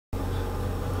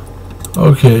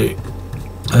Okay,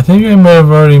 I think I may have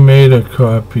already made a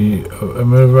copy. I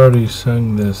may have already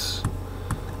sung this,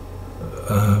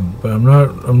 but I'm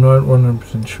not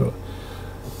 100% sure.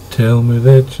 Tell me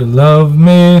that you love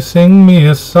me, sing me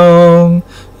a song,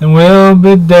 and we'll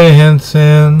be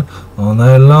dancing all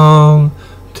night long.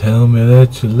 Tell me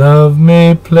that you love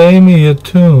me, play me a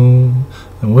tune,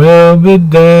 and we'll be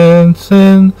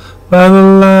dancing by the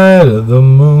light of the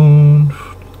moon.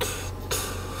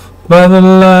 By the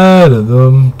light of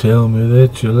them, tell me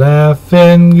that you're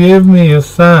laughing, give me a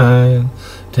sign.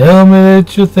 Tell me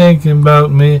that you're thinking about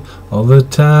me all the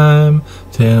time.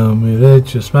 Tell me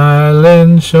that you're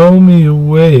smiling, show me a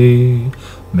way.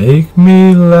 Make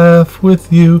me laugh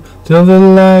with you till the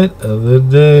light of the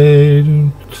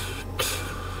day.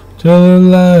 Till the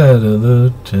light of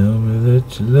the, tell me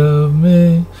that you love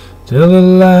me. Till the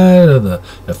light of the,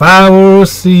 if I were a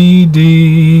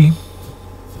CD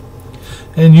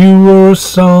and you were a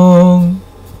song,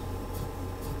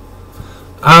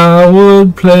 I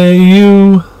would play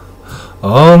you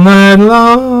all night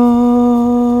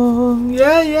long.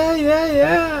 Yeah, yeah, yeah,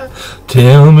 yeah.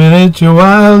 Tell me that you're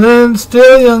wild and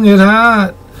still young at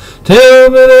heart. Tell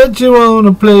me that you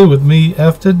wanna play with me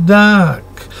after dark.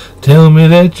 Tell me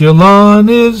that your lawn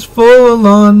is full of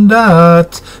lawn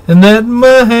darts, and that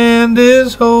my hand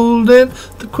is holding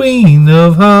the Queen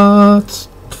of Hearts.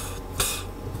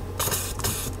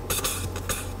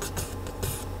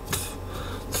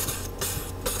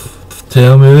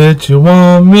 Tell me that you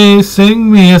want me, sing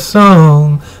me a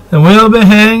song, and we'll be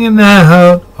hanging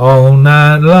out all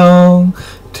night long.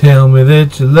 Tell me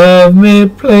that you love me,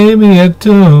 play me a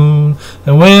tune,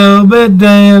 and we'll be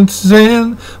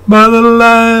dancing by the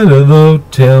light of the,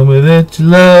 tell me that you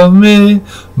love me,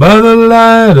 by the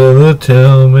light of the,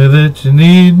 tell me that you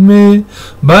need me,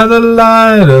 by the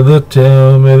light of the,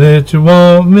 tell me that you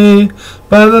want me,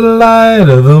 by the light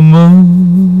of the moon.